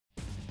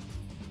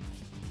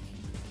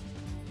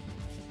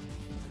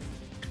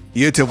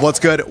YouTube, what's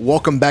good?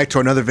 Welcome back to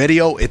another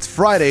video. It's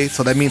Friday,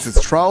 so that means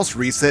it's Trials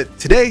Reset.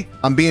 Today,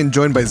 I'm being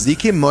joined by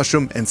ZK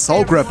Mushroom and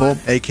Saul Grepple,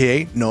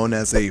 aka known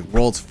as a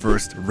world's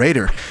first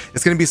raider.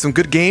 It's gonna be some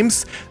good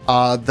games.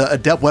 The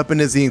adept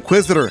weapon is the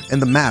Inquisitor,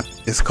 and the map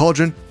is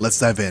Cauldron. Let's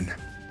dive in.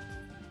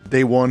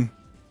 Day one.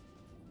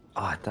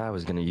 Oh, I thought I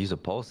was gonna use a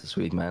pulse this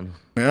week, man.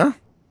 Yeah?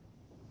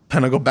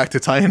 Can I go back to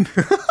Titan?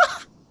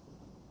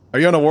 Are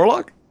you on a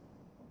Warlock?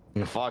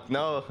 Fuck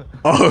no.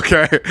 Oh,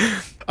 okay.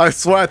 I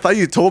swear, I thought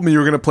you told me you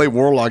were gonna play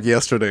Warlock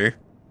yesterday.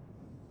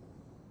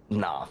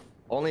 Nah.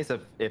 Only if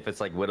it's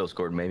like Widow's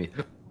Court, maybe.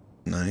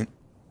 Night.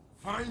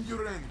 Find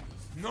your enemies.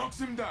 Knocks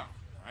him down.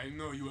 I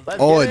know you have.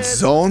 Let's Oh, get it's it.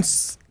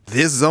 zones?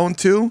 This zone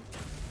too?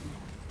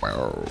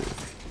 Wow.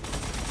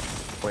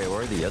 Wait,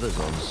 where are the other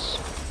zones?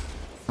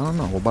 I don't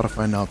know. We're about to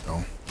find out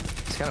though.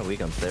 It's kind of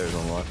weak on stairs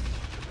on what?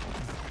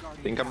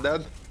 Think I'm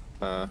dead?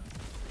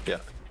 Yeah.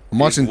 I'm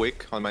watching. He's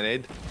weak on my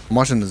nade. I'm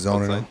watching the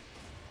zone right Outside. now.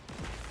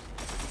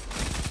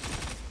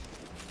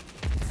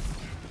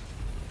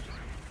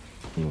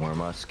 You War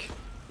Musk.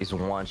 He's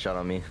one shot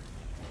on me.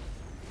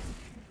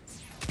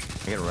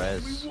 I get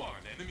res. One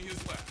enemy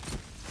is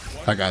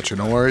left. I got you.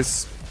 No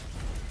worries.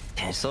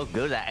 He's so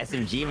good at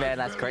SMG, man.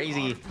 That's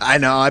crazy. I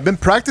know. I've been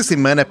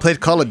practicing, man. I played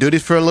Call of Duty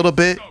for a little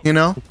bit. You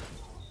know.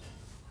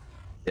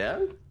 Yeah.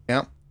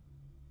 Yeah.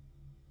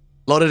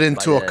 Loaded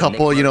into a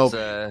couple. You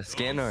know.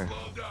 Skin or.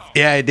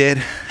 Yeah, I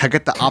did. I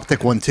got the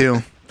optic one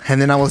too. And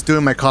then I was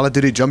doing my Call of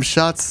Duty jump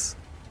shots.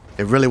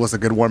 It really was a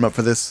good warm up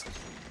for this.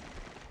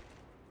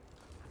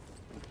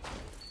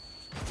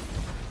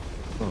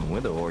 Oh,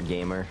 Widow or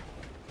gamer.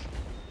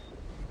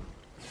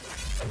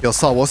 Yo,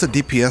 Saul, what's the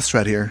DPS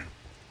strat here?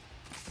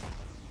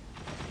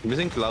 I'm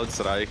using Cloud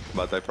Strike,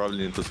 but I probably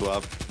need to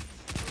swap.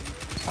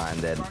 I'm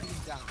dead.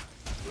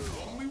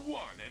 Only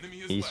one enemy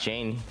is He's left.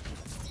 chain.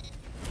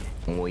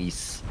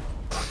 Moist.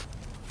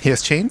 He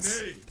has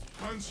chains? Hey,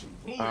 punch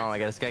and bullet. Oh my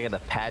god, this guy got the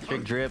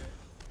Patrick drip.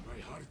 My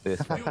heart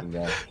This fucking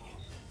guy.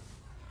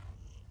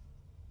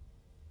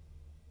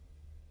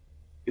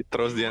 It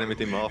throws the enemy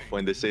team off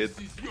when they see it. is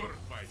your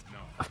fight now.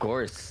 Of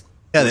course.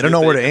 Yeah, they don't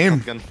know where to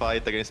aim. Can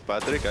fight against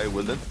Patrick, I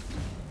wouldn't.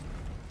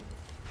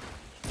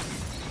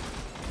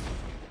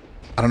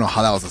 I don't know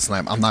how that was a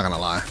snipe. I'm not gonna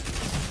lie.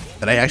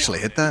 Did I actually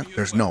hit that?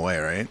 There's no way,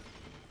 right?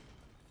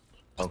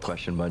 No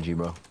question, Bungie,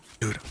 bro.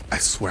 Dude, I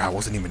swear I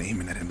wasn't even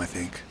aiming at him, I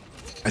think.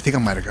 I think I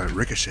might have got a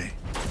ricochet.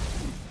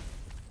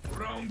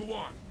 Round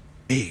one.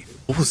 Hey,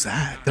 what was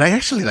that? Did I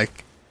actually,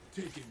 like...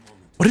 Take a moment.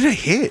 What did I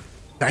hit?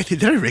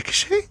 Did I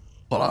ricochet?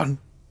 Hold on.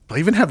 Do I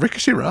even have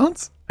ricochet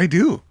rounds? I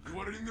do. You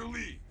are in the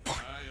lead. I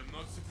am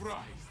not surprised.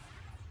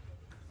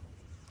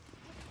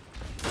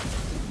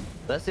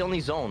 That's the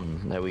only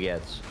zone that we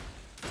get.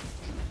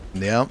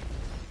 Yeah.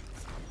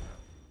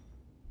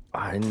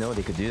 I didn't know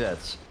they could do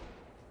that.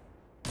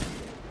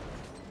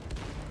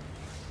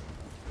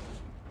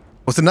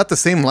 Was it not the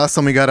same last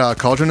time we got a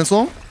Cauldron as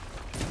well?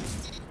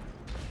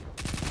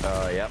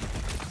 Yep.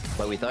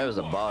 But we thought it was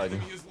a bug.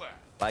 Enemy is left.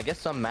 But I guess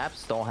some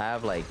maps don't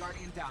have like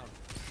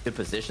good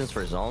positions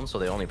for zones, so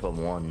they only put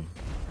one.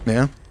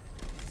 Yeah.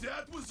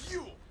 That was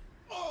you.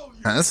 All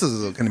you. Man, this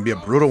is gonna be a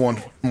brutal one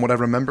from what I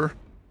remember.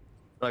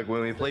 Like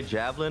when we play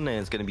Javelin and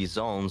it's gonna be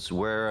zones,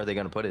 where are they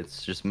gonna put it?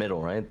 It's just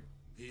middle, right?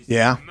 This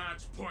Yeah. is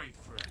match point,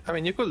 friend. I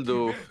mean, you could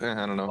do,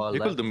 I don't know, Well,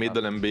 you could do left-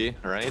 middle and B,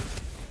 right?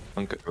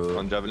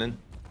 On Javelin.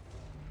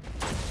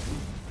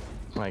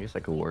 Well, I guess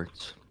that could work.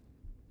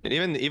 And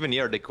even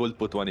here, they could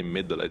put one in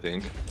middle, I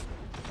think.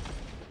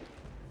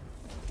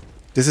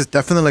 This is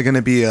definitely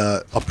gonna be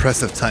a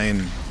oppressive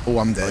Titan. Oh,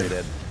 I'm Already dead.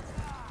 dead.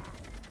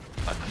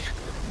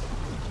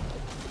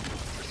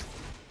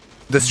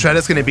 The strat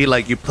is gonna be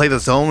like you play the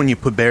zone and you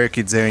put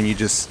barricades there and you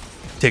just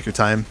take your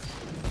time.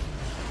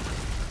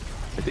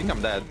 I think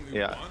I'm dead.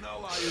 Yeah. One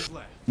ally is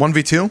left.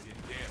 1v2?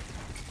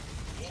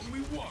 Only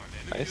one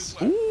enemy is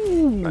Nice.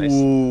 left.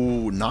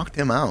 Ooh, knocked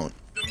him out.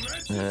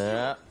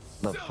 Yeah.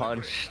 The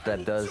punch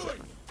that does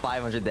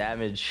 500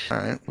 damage.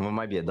 Alright. Well, it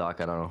might be a dock,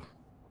 I don't know.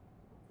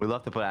 We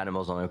love to put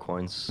animals on our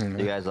coins.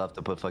 You guys love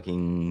to put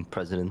fucking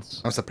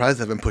presidents. I'm surprised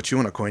I haven't put you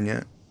on a coin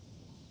yet.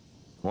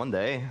 One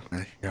day.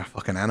 You're a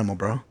fucking animal,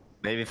 bro.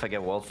 Maybe if I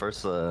get world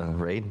first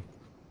raid.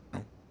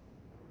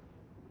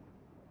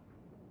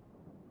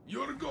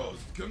 Your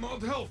ghost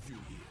cannot help you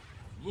here.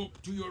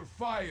 Look to your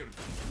fire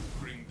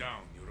to bring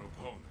down your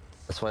opponent.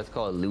 That's why it's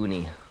called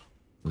Looney.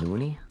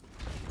 Looney?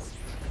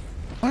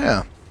 Oh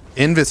yeah.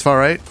 Invis far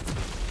right.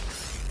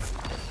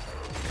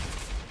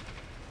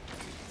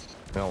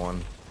 Got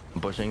one.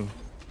 I'm pushing.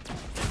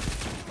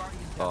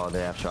 Oh,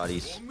 they have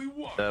shotties. Only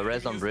one The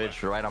res enemy on is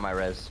bridge, right on my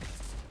res.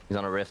 He's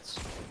on a rift.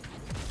 left.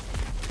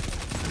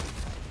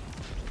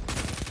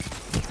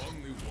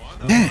 Only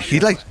one Yeah, ally he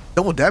is like left.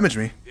 double damaged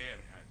me. Their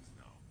hands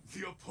now.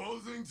 The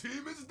opposing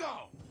team is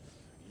down.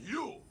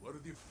 You are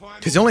the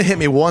final. Cause he only hit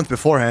me once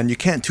beforehand. You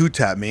can't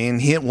two-tap me, and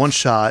he hit one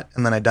shot,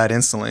 and then I died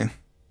instantly.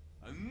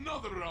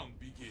 Another round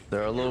begins.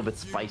 They're a little bit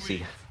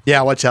spicy.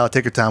 Yeah, watch out.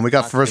 Take your time. We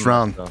got Not first too much,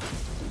 round. though.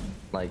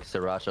 Like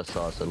sriracha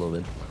sauce a little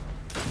bit.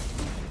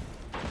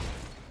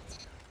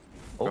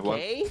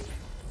 Okay.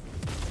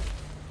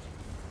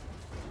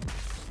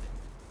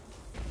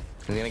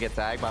 He's gonna get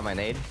tagged by my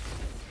nade.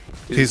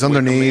 He's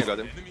underneath. I got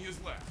him. Enemy is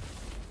left.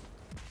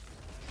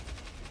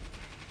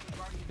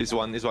 He's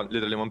one,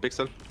 literally 1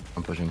 pixel.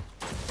 I'm pushing.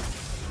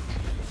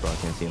 Bro, I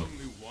can't see him.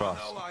 Only one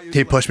Frost. ally is He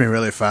left. pushed me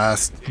really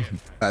fast.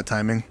 Bad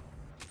timing.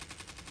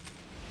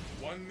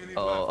 1 minute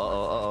Oh, left.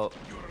 oh,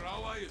 Your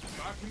ally is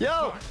back in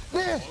Yo! the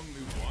There!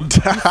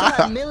 fight.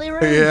 Only one. Melee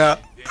range! Yeah.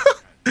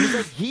 He's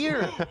like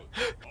here!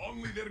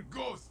 Only their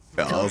ghosts.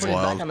 Yeah, that was Put it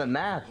back wild. on the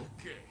map.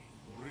 Okay,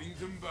 bring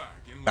them back.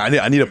 And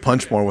I need to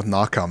punch more with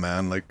knockout,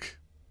 man. Like,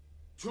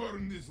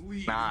 turn this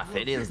lead. Nah,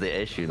 Fidian's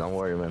the issue. Don't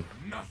worry, man.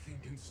 Nothing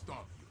can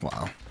stop you.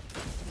 wow.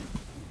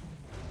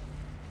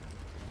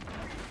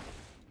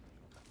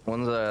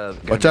 One's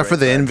Watch out for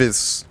the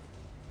invis.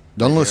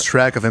 Don't lose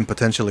track of him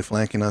potentially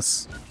flanking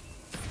us.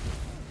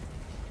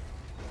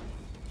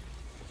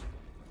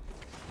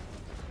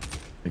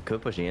 We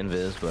could push the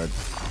invis, but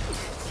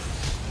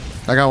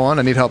I got one.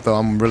 I need help though.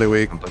 I'm really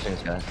weak. I'm pushing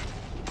this guy.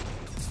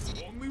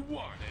 Only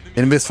one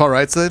enemy. Invis far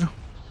right side.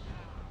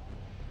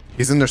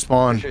 He's in their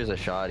spawn. Sure, he's a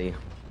shoddy.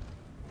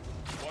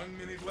 1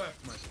 minute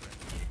left, my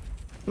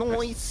friend.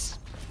 Nice.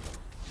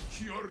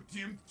 Your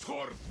team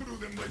tore through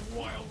them like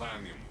wild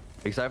animals.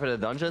 Excited for the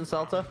dungeon,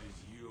 Salta? Is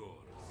yours.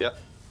 Yeah.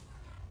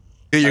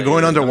 Hey, you're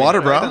going underwater,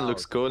 That bro.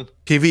 looks cool.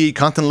 PvE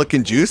content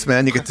looking juice,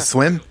 man. You get to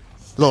swim.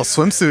 Little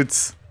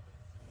swimsuits.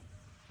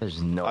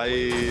 There's no I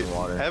way in the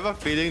water. have a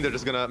feeling they're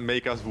just gonna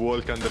make us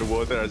walk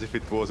underwater as if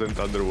it wasn't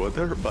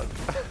underwater, but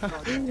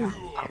we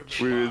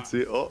will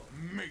see. Oh,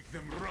 Make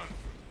them run.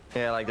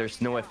 Yeah, like there's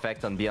no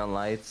effect on Beyond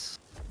Lights.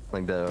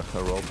 Like the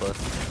Europa. The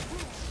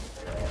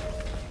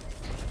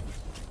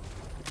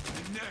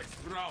next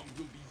round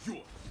will be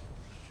yours.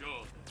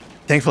 Sure.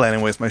 Thankfully, I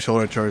didn't waste my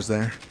shoulder charge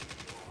there.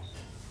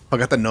 If I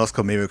got the nose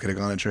code, maybe we could have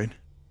gone a trade.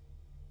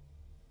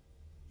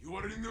 You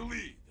are in the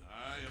lead.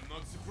 I am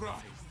not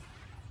surprised.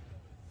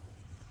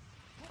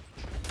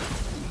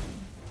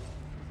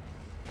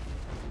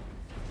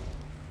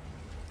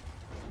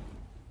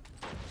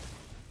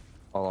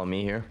 All on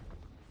me here.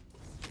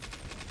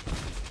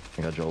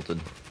 I got jolted.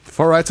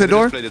 Far right side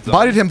door. Played it zone.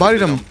 Bodied him.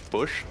 Bodied They him. don't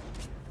Push.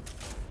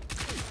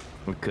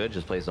 We could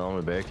just play zone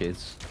with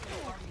barricades.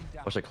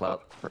 Push a cloud.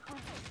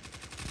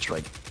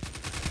 Strike.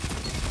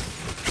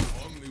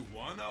 Only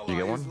one ally You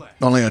get is one? left.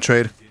 Only a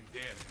trade. In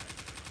their hands.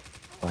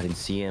 Oh, I didn't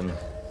see him.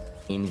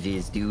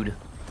 Invis, dude.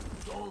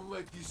 Don't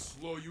let this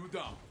slow you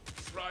down.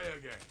 Try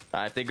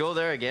again. If they go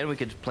there again, we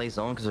could play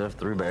zone because we have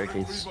 3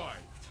 barricades. Revive.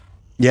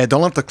 Yeah,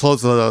 don't let them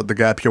close the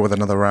gap here with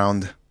another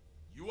round.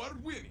 You are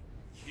winning.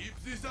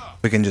 Keep this up.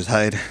 We can just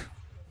hide.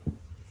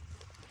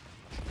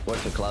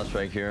 Watch the cloud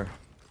strike here.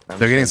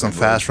 They're getting some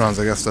fast rounds,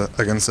 I guess,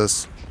 against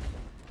us.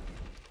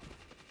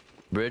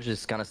 Bridge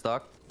is kind of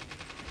stuck.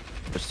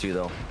 There's 2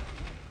 though.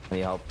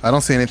 Any help? I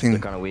don't see They're anything.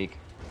 kind of weak.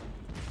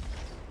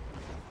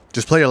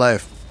 Just play your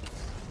life.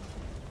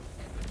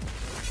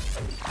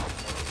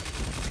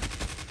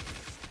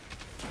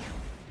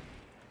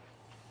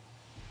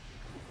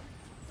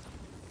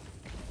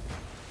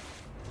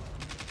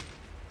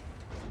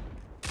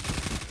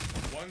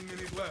 One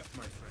minute left,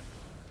 my friend.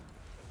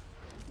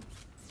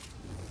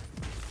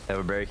 I have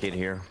a barricade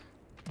here.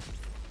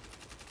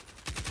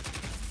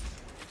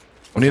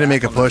 We need to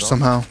make a push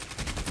somehow.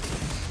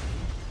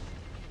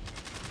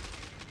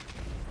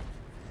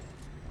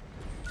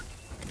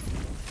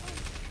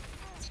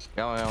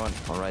 Got one.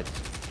 All right.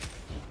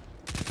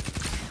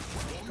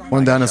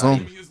 One down as well.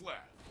 Enemy is left.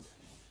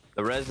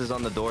 The res is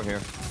on the door here.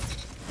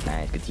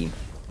 Nice, good team.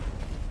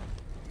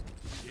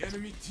 The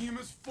enemy team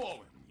has fallen.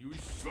 You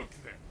shook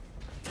them.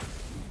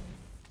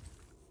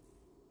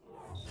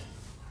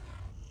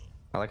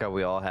 I like how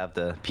we all have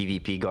the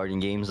PvP Guardian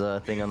Games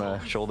thing on the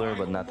shoulder,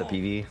 but not the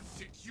PV.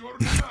 Secure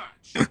the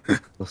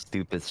match. Those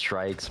stupid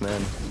strikes,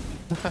 man.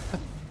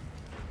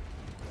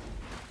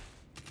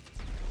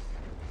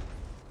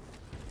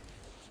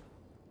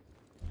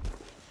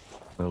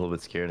 I'm a little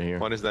bit scared here.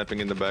 One is sniping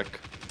in the back.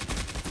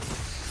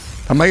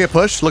 I might get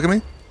pushed. Look at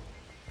me.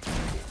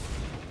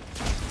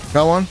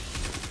 Got one.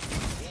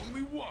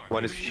 Only one.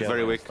 One is Shit,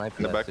 very I'm weak sniping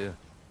in the that back. too.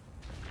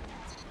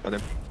 Got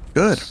him.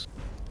 Good.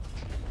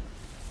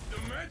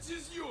 The match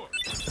is yours.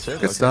 That's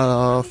it? Good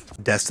stuff.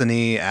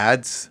 Destiny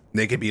ads.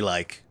 They could be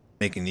like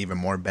making even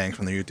more bank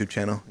from their YouTube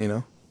channel, you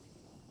know?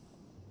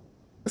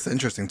 That's an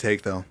interesting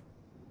take though.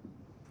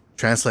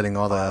 Translating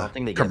all I the don't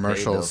think they get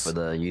commercials. paid,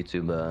 though, for the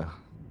YouTube.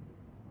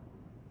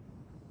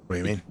 What do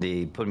you mean?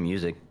 They put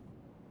music.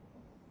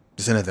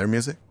 Just into their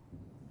music?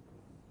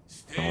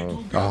 Stay Oh.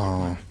 together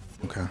Oh,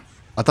 okay.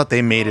 I thought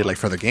they made it like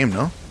for the game,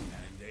 no? and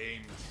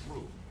aim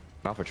true.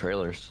 Not for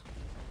trailers.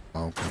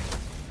 Oh, okay.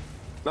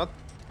 Not.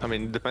 I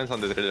mean, it depends on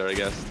the trailer, I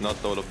guess.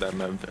 Not all of them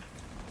have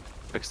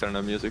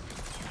external music.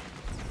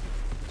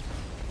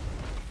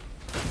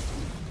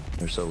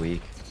 They're so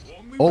weak.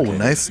 Only Oh, one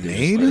nice enemy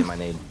is nade. My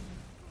nade.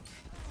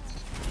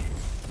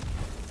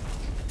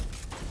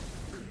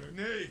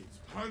 Grenades,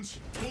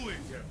 punching, bullets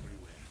everywhere.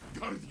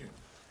 Guardian,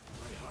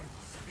 my heart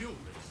is filled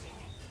with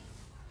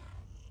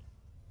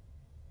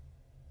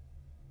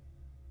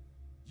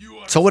you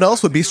are So what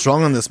else would be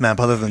strong on this map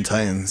other than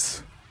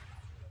Titans?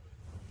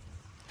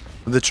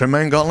 The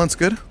Trimman Gauntlet's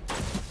good?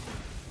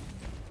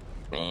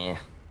 Eh. I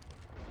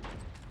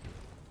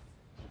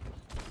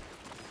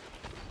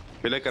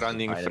feel like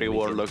running Alright, free we can-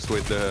 warlocks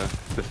with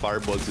the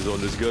firebolts is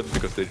always good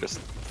because they just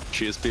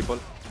cheese people.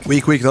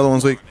 Weak, weak. The other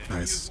one's weak.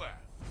 Nice.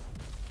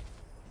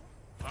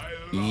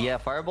 Yeah,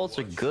 firebolts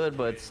are good,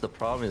 but the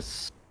problem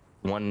is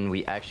when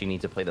we actually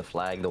need to play the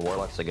flag, the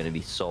warlocks are gonna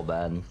be so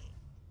bad.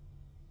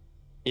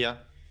 Yeah.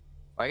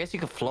 Or I guess you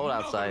could float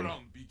outside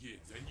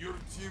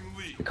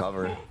to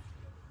cover.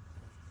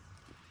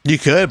 You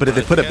could, but if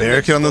they put a Yeah,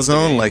 barricade on the that's the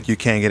zone, game. like you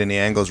can't get any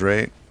angles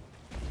right.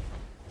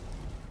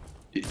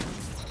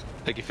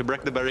 Like if you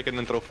break the barricade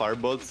and throw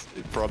firebolts,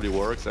 it probably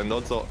works. And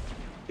also,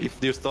 if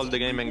you stall the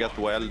game and get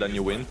well, then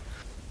you win.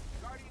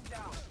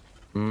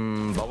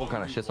 Bubble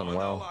kind of shits on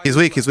well. He's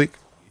weak. He's weak.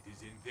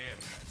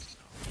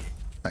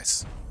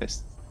 Nice.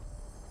 Yes.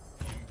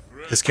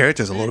 His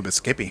character's a little bit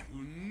skippy,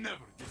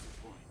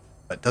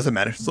 but it doesn't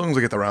matter as long as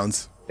we get the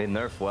rounds. They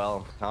nerf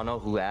well. I don't know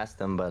who asked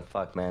them, but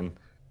fuck, man.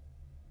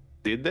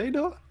 Did they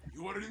though?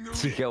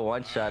 You get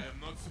one shot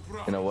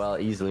in a well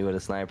easily with a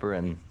sniper,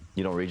 and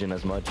you don't regen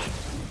as much.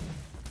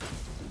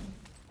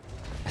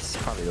 It's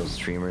probably those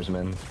streamers,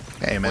 man.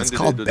 Hey man, When it's did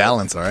they called do that?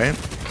 balance, all right?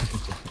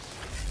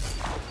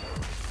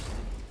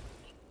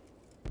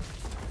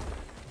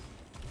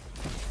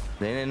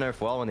 They didn't nerf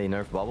well when they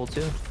nerfed bubble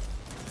too.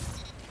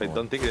 I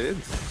don't think they did.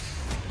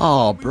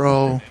 Oh,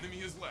 bro,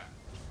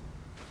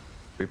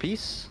 Free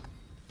piece?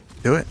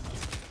 do it.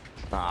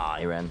 Ah,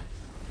 he ran.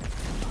 I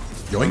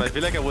Yoink.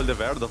 feel like I would have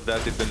heard of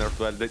that if they nerfed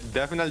well. They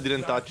definitely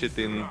didn't touch it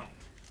in...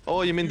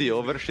 Oh, you mean the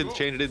overshield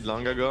changed it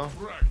long ago?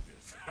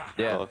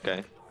 Yeah. Oh,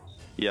 okay.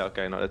 Yeah,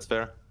 okay, no, that's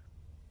fair.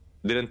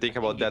 Didn't think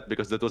about that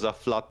because that was a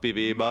flat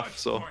PvE buff,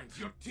 so...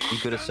 You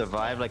could have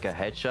survived like a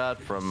headshot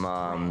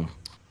from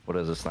what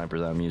is the sniper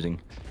that I'm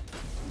using?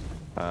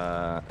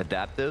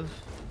 Adaptive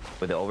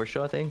with the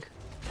overshow, I think.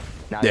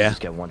 Now you Yeah.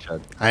 just get one shot.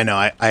 I know.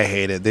 I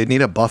hate it. They need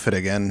to buff it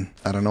again.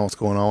 I don't know what's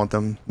going on with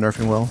them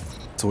nerfing well.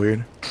 It's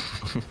weird.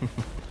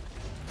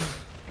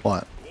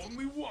 What?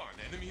 Only one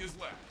enemy is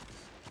left.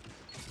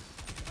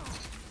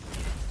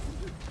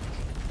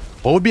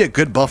 What would be a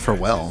good buff for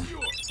well?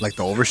 Like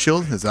the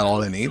overshield? Is that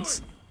all it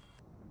needs?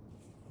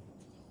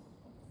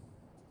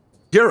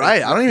 You're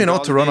right. I don't even know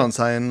what to run on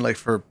Cyan, like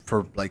for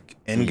like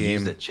end You use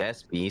game. the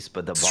chest piece,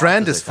 but the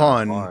Strand bosses is are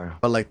kinda fun, far.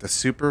 but like the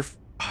super,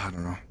 I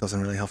don't know, doesn't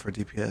really help for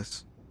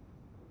DPS.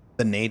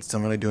 The nades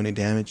don't really do any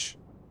damage.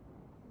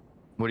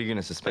 What are you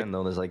gonna suspend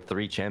though? There's like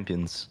 3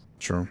 champions.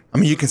 True. I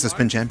mean, you can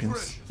suspend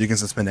champions. You can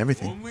suspend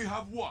everything. Only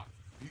have one.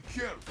 Be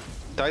careful.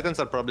 Titans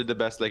are probably the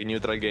best like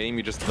neutral game.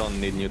 You just don't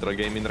need neutral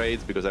game in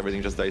raids because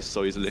everything just dies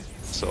so easily.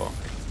 So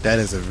That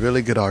is a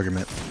really good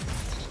argument.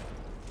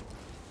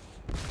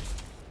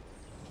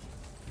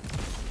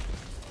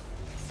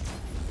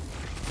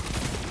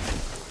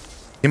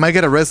 He might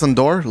get a res on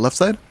door, left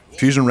side.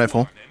 Fusion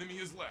rifle. One enemy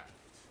is left.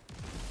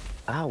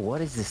 Ah,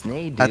 what is this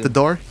nade, dude? At the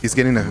door, he's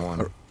getting Come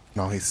on.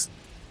 no, he's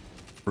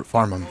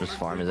farm him. Just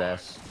farm his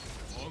ass.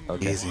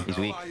 Okay, Easy. he's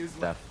weak.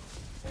 Def.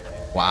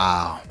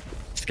 Wow.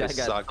 This guy They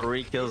got suck.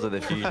 3 kills with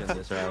the fusion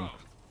this round.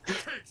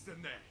 Takes the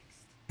next.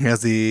 He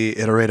has the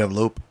iterative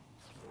loop.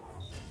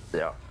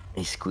 Yeah.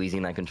 He's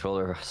squeezing that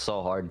controller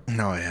so hard.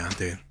 No, yeah,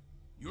 dude.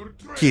 Your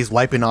trail He's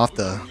wiping off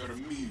on your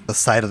meal. the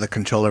side of the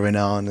controller right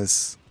now on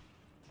his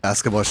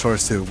basketball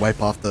shorts to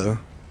wipe off the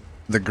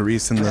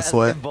grease and the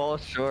sweat. Basketball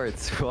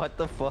shorts. What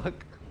the fuck?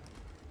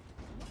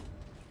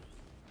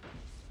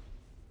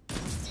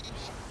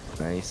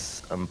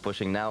 Nice. I'm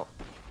pushing now.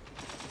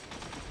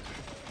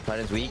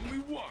 Titan's weak. Only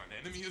one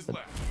enemy is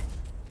left.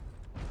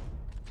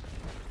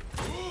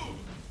 Ooh,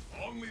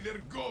 only their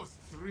ghosts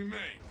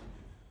remain.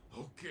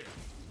 Okay,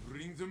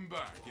 bring them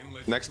back and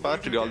let's next try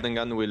patch, again. Golden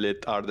Gun will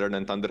hit harder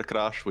than Thunder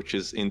Crash, which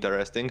is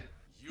interesting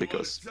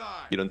because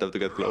you don't have to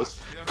get close.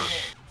 Their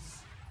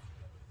homes.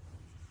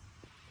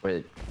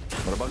 Wait,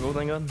 what about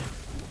Golden Gun?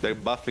 They're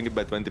buffing it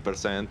by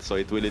 20%, so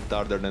it will hit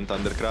harder than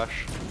Thunder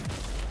Crash.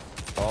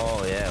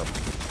 Oh, yeah.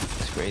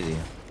 It's crazy.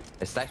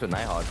 It stacks with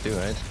Nighthawk too,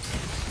 right?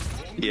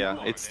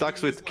 Yeah, it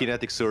stacks with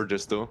kinetic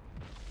surges too,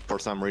 for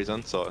some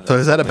reason. So So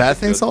is that a bad makes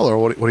it thing, good. Saul, or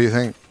what do you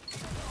think?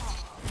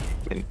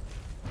 I mean,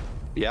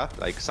 yeah,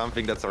 like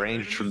something that's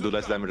ranged should do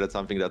less damage than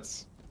something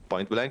that's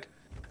point blank.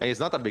 And it's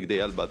not a big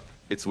deal, but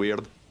it's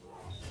weird.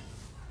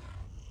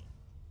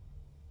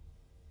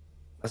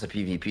 That's a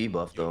PvP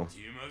buff though.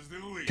 Team has the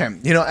lead. Okay,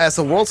 you know, as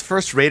the world's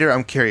first raider,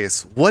 I'm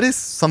curious. What is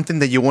something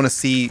that you want to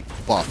see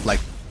buff? Like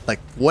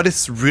what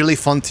is really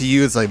fun to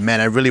you? It's like, man,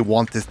 I really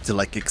want this to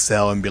like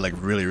excel and be like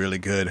really, really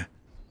good.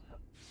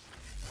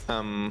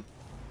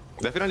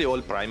 Definitely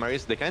all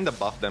primaries. They kind of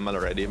buff them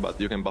already, but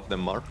you can buff them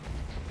more.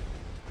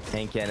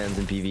 Tank cannons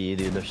and PvE,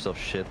 dude, they're so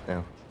shit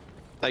now.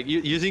 Like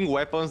using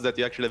weapons that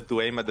you actually have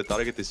to aim at the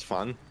target is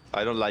fun.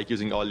 I don't like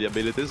using all the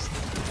abilities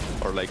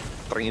or like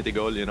Trinity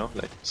Goal, you know,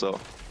 like so.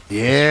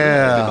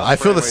 Yeah, I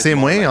feel the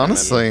same way,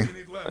 honestly.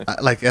 Minute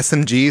left. Like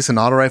SMGs and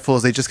auto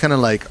rifles, they just kind of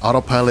like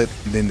autopilot,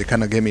 and then they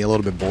kind of get me a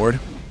little bit bored.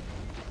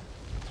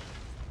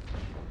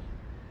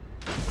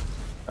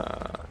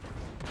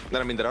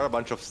 Then I mean, there are a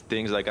bunch of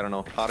things like, I don't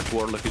know, Arc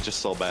Warlock is just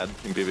so bad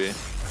in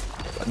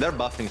PvE. They're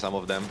buffing some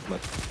of them,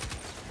 but...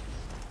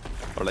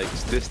 Or like,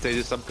 this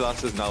stages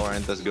subclasses now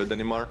aren't as good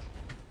anymore.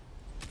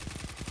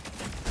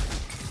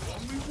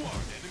 Only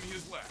one enemy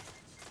is left.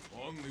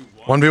 Only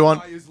one 1v1.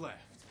 ally is left.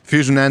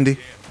 Fusion Andy.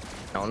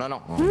 No, no,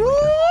 no.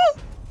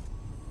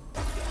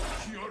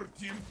 Your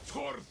team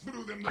tore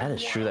through them. That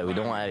is true that we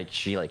don't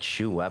actually like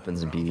shoot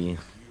weapons in PvE.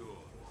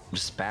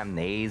 Just spam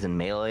nades and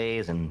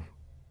melees and...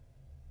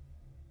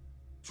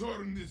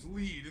 Turn this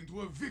lead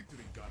into a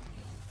victory gun.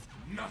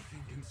 Nothing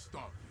can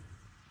stop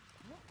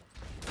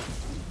you.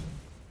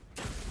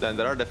 Then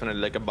there are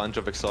definitely like a bunch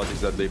of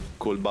exotics that they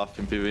could buff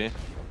in PvE.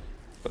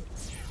 But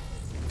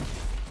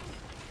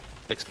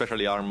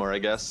especially armor, I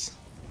guess.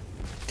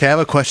 Okay, I have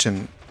a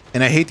question.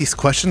 And I hate these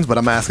questions, but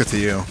I'm gonna ask it to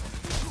you.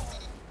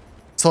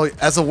 So,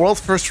 as a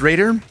world's first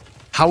raider,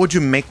 how would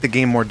you make the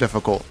game more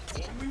difficult?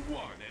 Only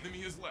one enemy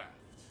is left.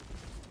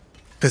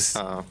 Because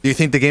do you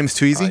think the game's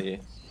too easy?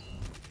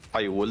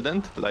 I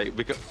wouldn't like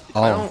because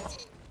Oh.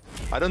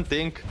 I don't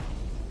think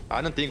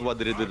what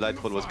they did with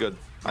Lightfall was good.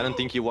 I don't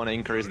think you want to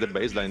increase the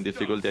baseline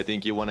difficulty. I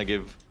think you want to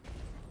give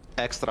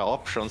extra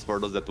options for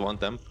those that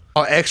want them.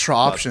 Oh, extra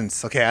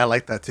options. Okay, I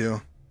like that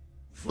too.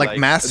 Like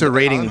master I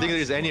rating. don't think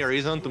there is any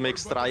reason to make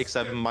strikes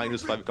have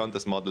 -5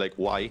 contest mod. Like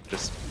why?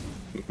 Just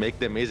make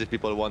them easy if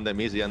people want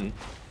them easy and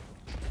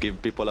give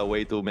people a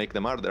way to make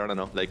them harder. I don't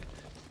know. Like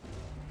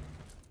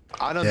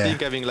I don't think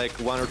having like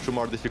 1 or 2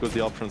 more difficulty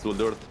options will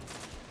do it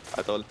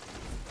at all.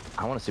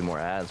 I want to see more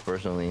ads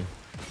personally.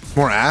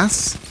 More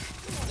ass?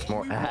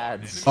 More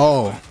ads.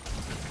 Oh.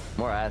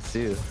 More ads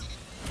too.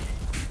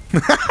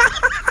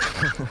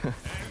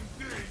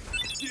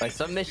 Like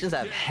some missions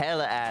have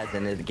hella ads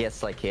and it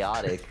gets like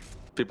chaotic.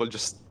 People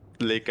just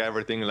leak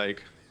everything.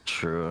 Like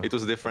True. it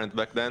was different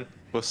back then.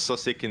 It was so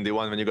sick in the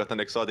one when you got an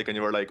exotic and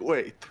you were like,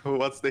 wait,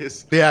 what's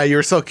this? Yeah, you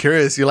were so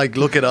curious. You like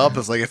look it up.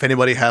 It's like if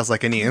anybody has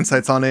like any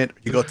insights on it,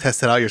 you go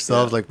test it out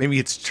yourself. Like maybe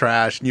it's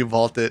trash and you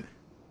vault it.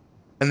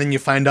 And then you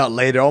find out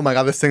later, oh my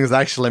god, this thing is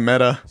actually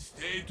meta.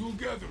 Stay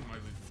together, my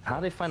little. How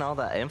do they find all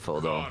that info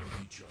though? Guard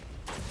each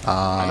other.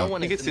 I know I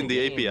when think it's in the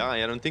game,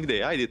 API. I don't think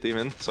they hide it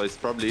even, so it's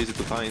probably easy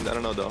to find. I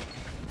don't know though.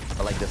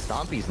 But like the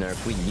Stompies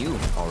nerf, we knew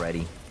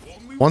already.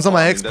 Only One's on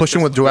my X That's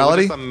pushing with just- there was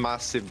duality. just a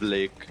massive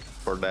leak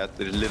for that.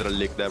 They literally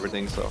leaked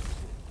everything. So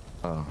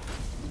Oh.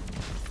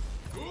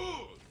 good.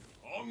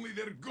 Only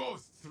their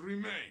ghosts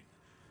remain.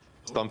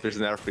 Stompier's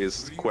nerf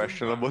is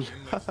questionable.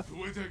 Let's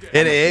do it again.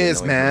 It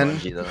is, Knowing man.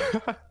 Bungie,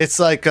 though. It's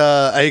like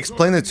I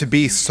explained it to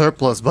be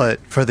surplus, but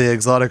for the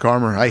exotic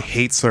armor, I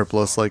hate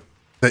surplus. Like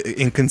the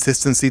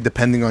inconsistency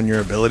depending on your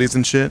abilities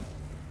and shit.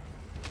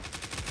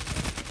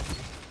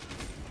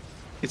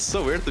 It's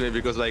so weird to me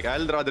because like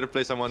I'd rather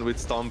play someone with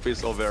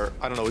Stompies over,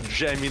 I don't know,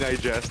 Gemini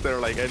Jester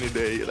like any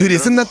day. Like, Dude, there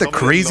isn't are that the so many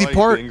crazy annoying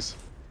part? things.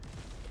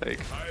 Like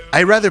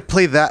I'd rather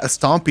play that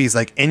Stompies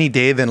like any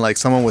day than like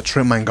someone with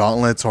Trim Mine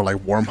Gauntlets or like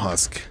Worm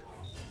Husk.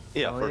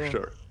 yeah, Oh, for yeah.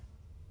 sure.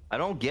 I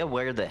don't get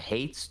where the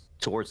hate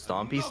towards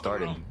Stompies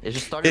started. It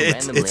just started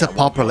randomly. It's a at one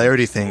point.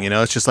 popularity thing, you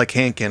know. It's just like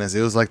hand cannons.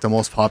 It was like the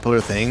most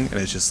popular thing, and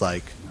it's just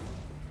like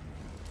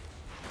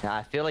Yeah,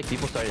 I feel like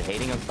people started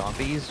hating on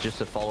Stompies just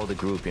to follow the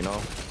group, you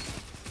know?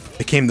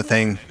 became the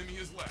thing. Enemy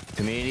is left.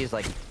 Communities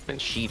like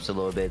sheeps a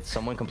little bit.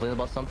 Someone complains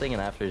about something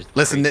and after...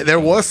 Listen, there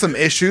was some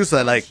issues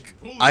that like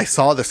I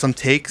saw. There's some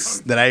takes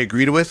that I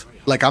agreed with.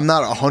 Like I'm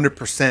not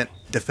 100%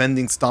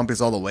 defending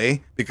Stompies all the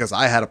way because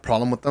I had a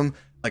problem with them,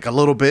 like a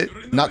little bit,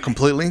 not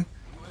completely. Let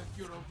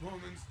your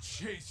opponents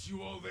chase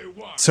you all they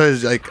want. So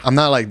like I'm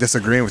not like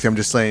disagreeing with you. I'm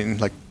just saying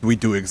like we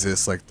do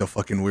exist, like the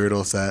fucking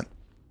weirdos that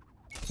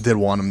did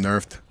want them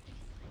nerfed.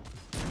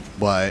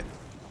 But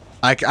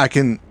I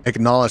can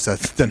acknowledge that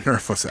the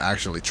nerf was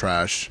actually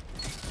trash.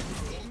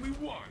 Only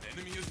one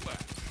enemy is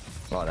left.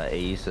 Oh, that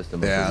AE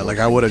system. was Yeah, the like worst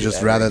I would have thing to just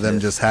ever rather them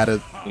exist. just had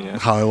it Yeah.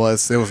 how it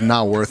was. It was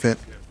not worth it.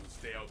 Careful,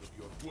 stay out of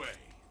your way.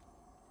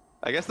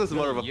 I guess that's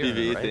more of a year,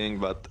 PvE right? thing,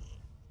 but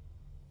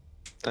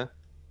I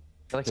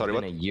feel like Sorry, it's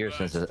what? been a year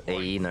since the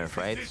AE nerf,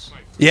 right?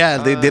 Yeah,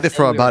 they did it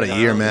for And we about were a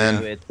year, down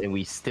to man. it, and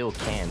we still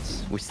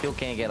can't. We still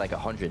can't get like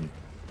 100.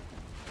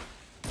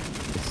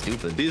 It's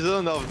stupid.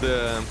 season of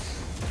the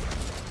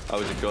how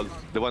is it called?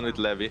 The one with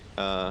Levi.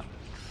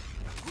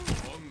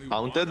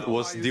 Haunted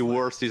was the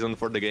worst season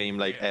for the game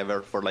like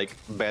ever for like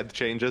bad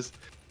changes.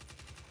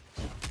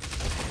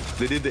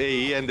 They did the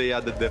AE and they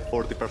added the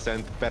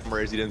 40% perma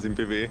resilience in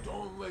PvE.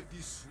 Don't let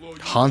these slow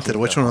you Haunted,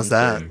 which one was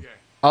that? down.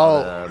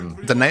 Oh, the Um, The one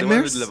with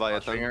nightmares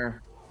Leviathan.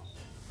 Stringer.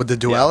 with the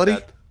duality. Yeah,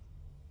 that.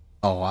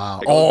 Oh wow.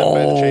 Like, all the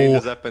bad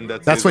changes Oh, happened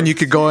that that's when season. you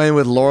could go in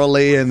with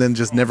Lorelei and then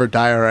just never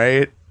die,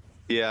 right?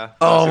 Yeah.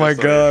 Oh that's my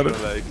also God.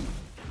 actually, like,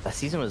 That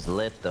season was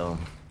lit though.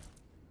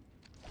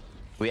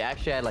 We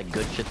actually had like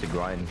good shit to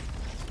grind.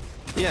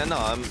 yeah, no,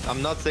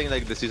 I'm not saying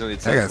like the season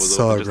itself got was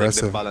so awful, just like the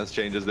aggressive. balance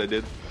changes they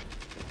did.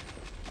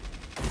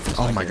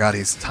 Oh my god,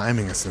 his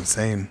timing is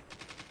insane.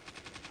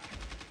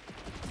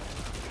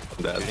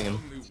 That. Only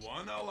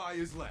one ally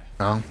is left.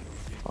 No,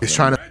 he's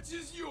trying to. Match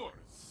is yours.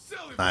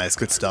 Celebrate. Nice,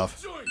 good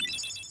stuff. Join me.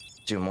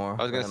 2 more.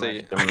 I was gonna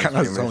say, I kind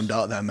of zoned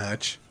out that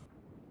match.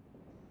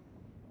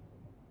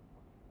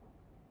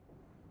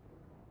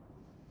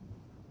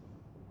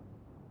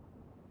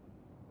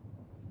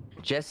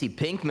 Jesse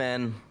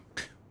Pinkman.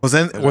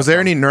 Was there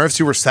any nerfs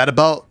you were sad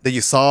about that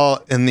you saw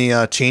in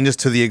the changes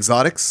to the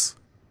exotics?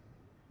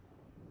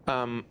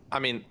 I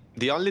mean,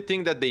 the only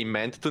thing that they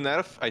meant to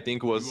nerf, I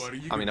think, was,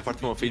 I mean, apart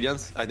from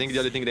Ophidians, I think the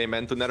only thing they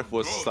meant to nerf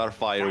was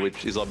Starfire,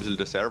 which is obviously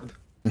deserved.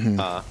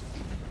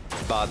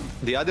 But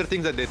the other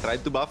things that they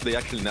tried to buff, they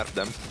actually nerfed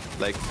them.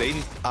 Like, they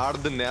hard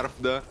nerfed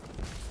the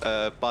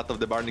Path of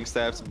the Burning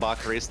Steps,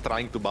 Bakris,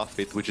 trying to buff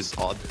it, which is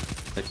odd.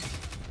 Like,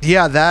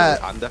 Yeah, that.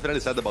 so I'm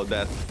definitely sad about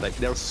that. Like,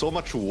 they're so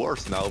much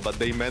worse now, but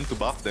they meant to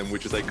buff them,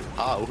 which is like,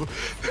 ow.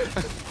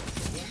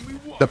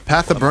 The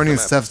Path of Burning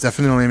Steps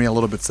definitely made me a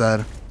little bit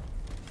sad.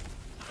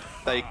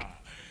 Like,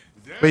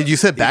 Wait, you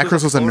said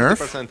Bakris was a nerf?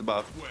 40%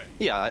 buff.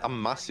 Yeah, a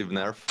massive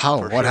nerf. How?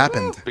 for What sure.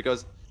 happened?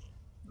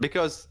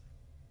 Because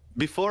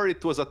before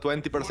it was a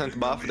 20%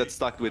 buff that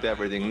stuck with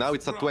everything. Now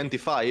it's a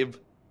 25,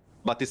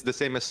 but it's the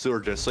same as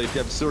Surges. So if you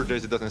have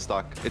Surges, it doesn't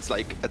stuck. It's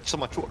like, it's so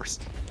much worse.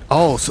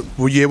 Oh, so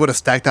were you able to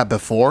stack that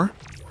before?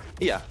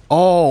 Yeah.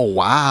 Oh,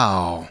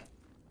 wow.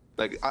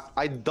 Like,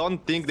 I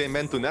don't think they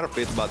meant to nerf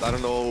it, but I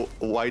don't know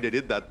why they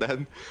did that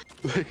then.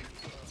 Like,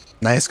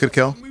 Nice, good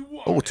kill.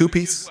 Oh,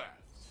 two-piece.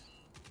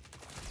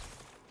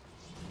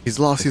 He's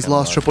lost, he's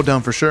lost. Triple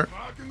down for sure.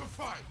 Back in the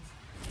fight.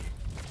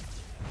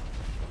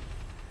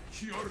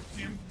 Your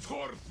team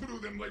tore through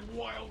them like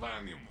wild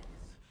animals.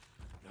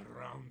 The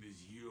round is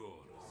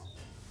yours.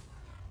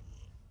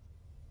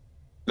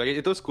 like,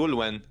 it was cool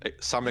when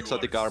some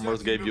exotic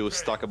armors gave you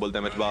stackable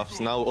damage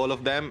buffs. Now all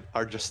of them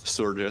are just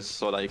Surges,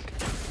 so like,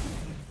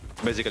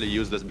 basically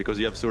useless because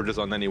you have Surges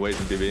on anyways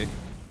in PvE.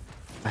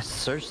 That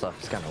surge stuff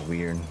is kind of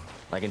weird.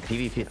 Like in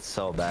PvP, it's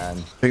so bad.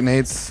 Big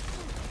nades.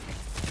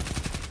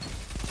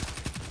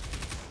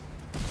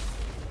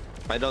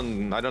 I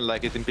don't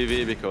like it in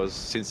PvE because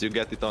since you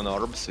get it on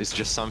orbs, it's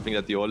just something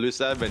that you always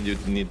have and you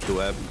need to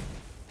have.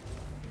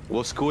 It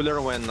was cooler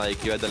when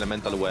like you had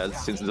elemental wells,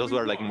 since those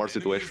were like more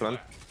situational.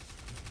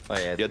 Oh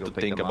yeah, You had to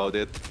think about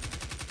it.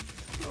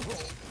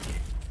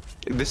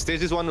 The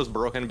stasis one was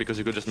broken because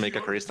you could just make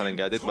a crystal and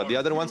get it, but the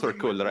other ones were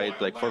cool, right?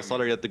 Like for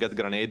Solar you had to get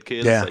grenade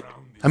kills. Yeah. Like,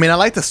 I mean, I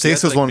like the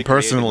stasis like, one be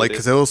creative personally with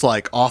because it. it was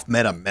like off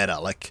meta.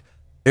 Like,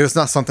 it was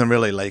not something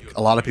really like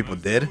a lot of people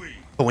did.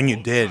 But when you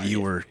did,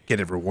 you were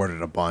getting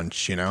rewarded a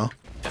bunch, you know?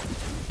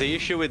 the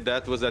issue with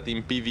that was that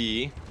in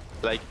PvE,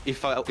 like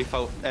if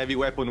a heavy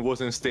weapon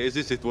was in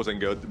stasis, it wasn't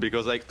good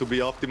because like to be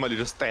optimal, you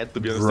just had to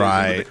be on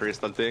stasis with the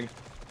crystal thing.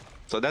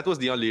 So that was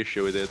the only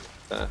issue with it.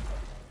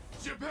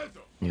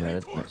 Yeah,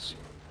 that's nice.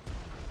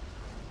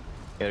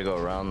 You gotta go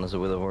around as a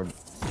Wither Horde.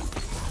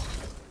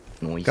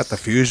 Nice. Got the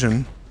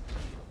fusion.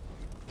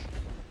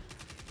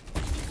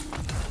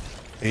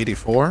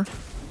 84. 1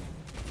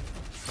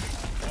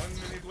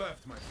 minute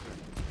left, my friend.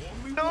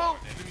 Only one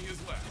enemy is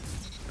left.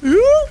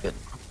 Good.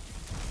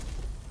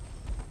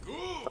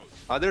 Good.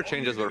 Other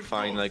changes were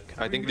fine. Like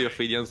I think the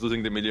Ophidians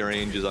losing the melee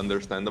range is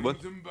understandable.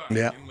 Put them back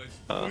Yeah. and let's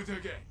do it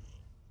again.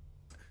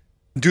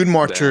 Dude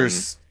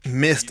Marchers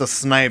missed a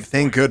snipe.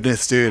 Thank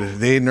goodness, dude.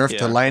 They nerfed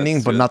the Yeah, lightning,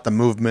 that's but good. not the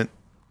movement.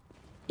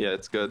 Yeah,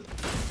 it's good.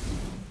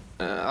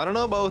 I don't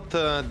know about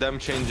them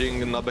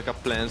changing no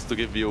backup plans to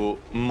give you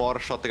more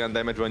shotgun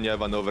damage when you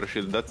have an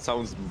overshield. That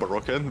sounds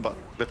broken, but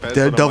depends.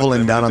 They're on how much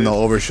doubling down on damage the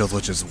it is. overshields,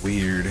 which is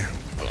weird.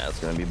 Yeah, it's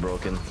gonna be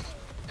broken.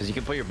 Because you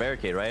can put your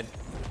barricade, right?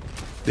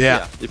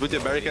 Yeah. You put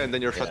your barricade and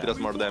then your shot does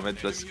more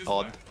damage. That's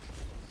odd.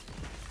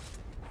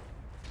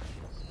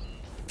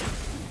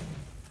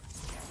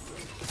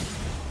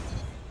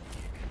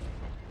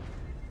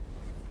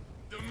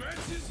 The match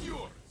is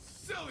yours.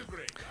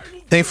 Celebrate. I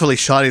will Thankfully,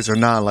 shotties are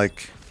not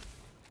like.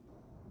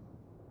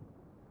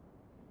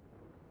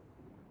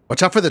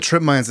 Watch out for the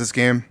trip mines this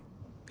game.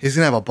 He's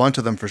gonna have a bunch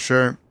of them for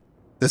sure.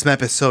 This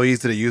map is so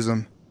easy to use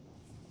them.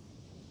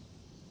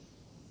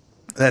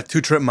 They have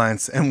 2 trip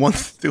mines and one.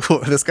 Dude,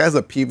 this guy's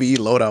a PvE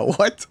loadout.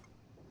 What?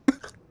 Did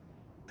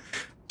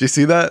you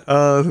see that?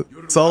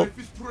 Your Salt. life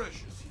is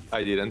precious here.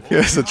 I didn't. Yeah,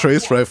 it's a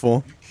trace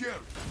rifle. Be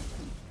careful.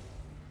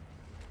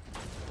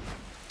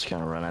 Just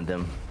gonna run at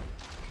them.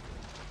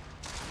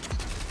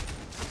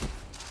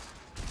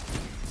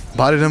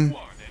 Bodied him.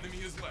 One enemy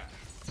is left.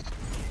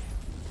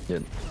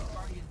 Good.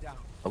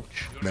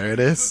 Ouch. There it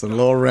is. A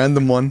little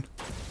random one.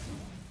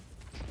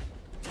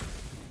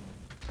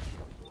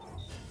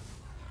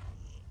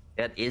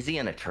 That Izzy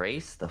and a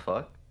trace? The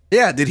fuck?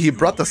 Yeah, dude, he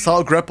brought the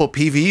Salt Grapple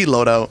PvE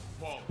loadout.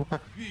 Paul,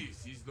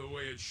 this is the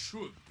way it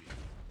should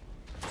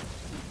be.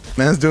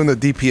 Man's doing the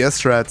DPS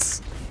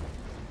strats.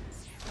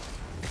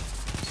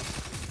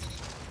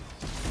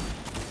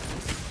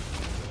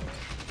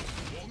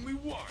 Only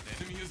one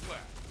enemy is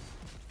left.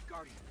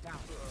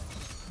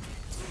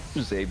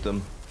 Just aped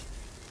them.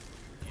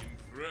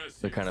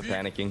 Impressive. They're kind of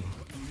panicking.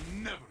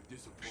 Never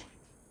disappoint.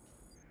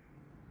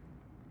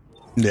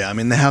 Yeah, I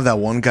mean, they have that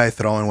one guy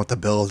throwing with the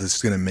build.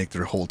 It's going to make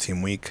their whole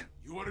team weak.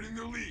 You are in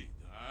the lead.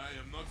 I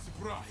am not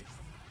surprised.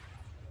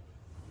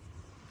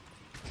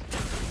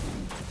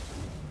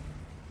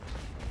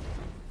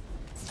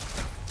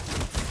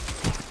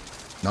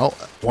 No,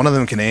 one of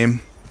them can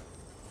aim.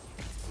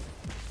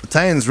 The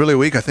Titan's really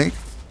weak, I think.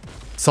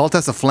 Salt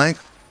has a flank.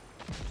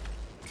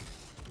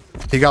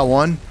 He got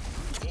one.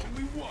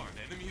 Only one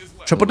enemy is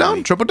left. Triple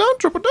down, triple down,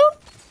 triple down.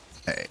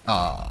 Hey,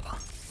 ah.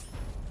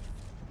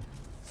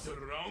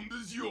 Surround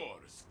is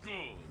yours. Good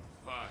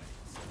fight.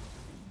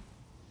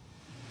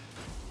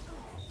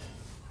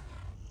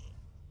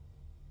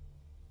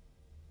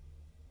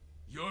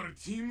 Your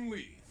team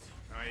leads.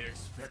 I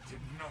expected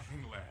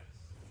nothing less.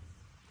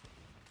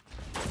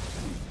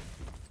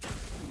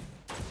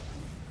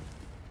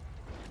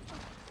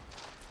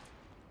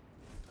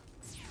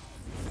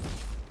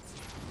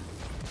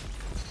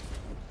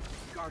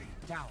 Guardian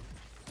down.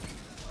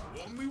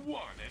 Only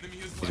one enemy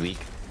is He's left. weak.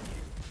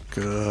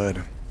 Good.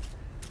 With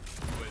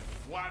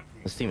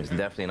flattening This team is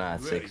definitely not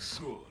at very 6.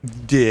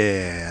 good.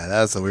 Yeah,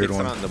 that's a weird It's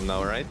one. random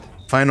now, right?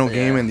 Final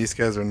game, Yeah. and these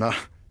guys are not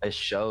It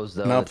shows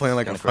though. not it's playing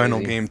like a kinda final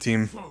crazy. game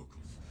team. Focus.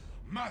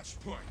 Match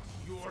point.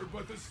 You are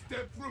but a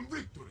step from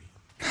victory.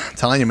 I'm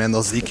telling you, man,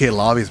 those ZK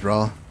lobbies,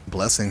 bro.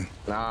 Blessing.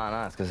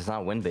 Nah, it's because it's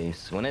not win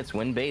based. When it's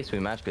win based, we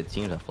match good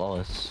teams at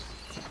flawless.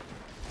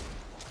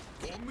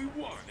 Only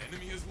one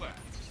enemy is left.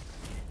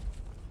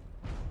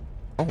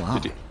 Oh wow.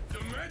 GG. The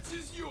match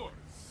is yours.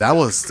 That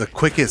was the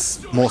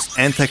quickest, most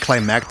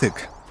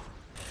anticlimactic.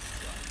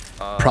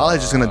 Probably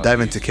just gonna dive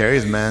into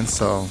carries, man.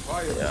 So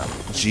Yeah.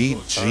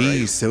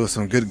 GG's. It was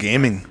some good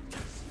gaming.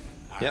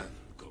 Yeah.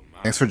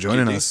 Thanks for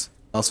joining GG. us.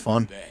 That was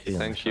fun.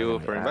 Thank you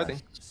for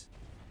inviting.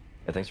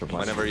 Yeah, thanks for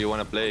playing. Whenever you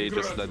want to play,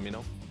 just let me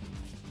know.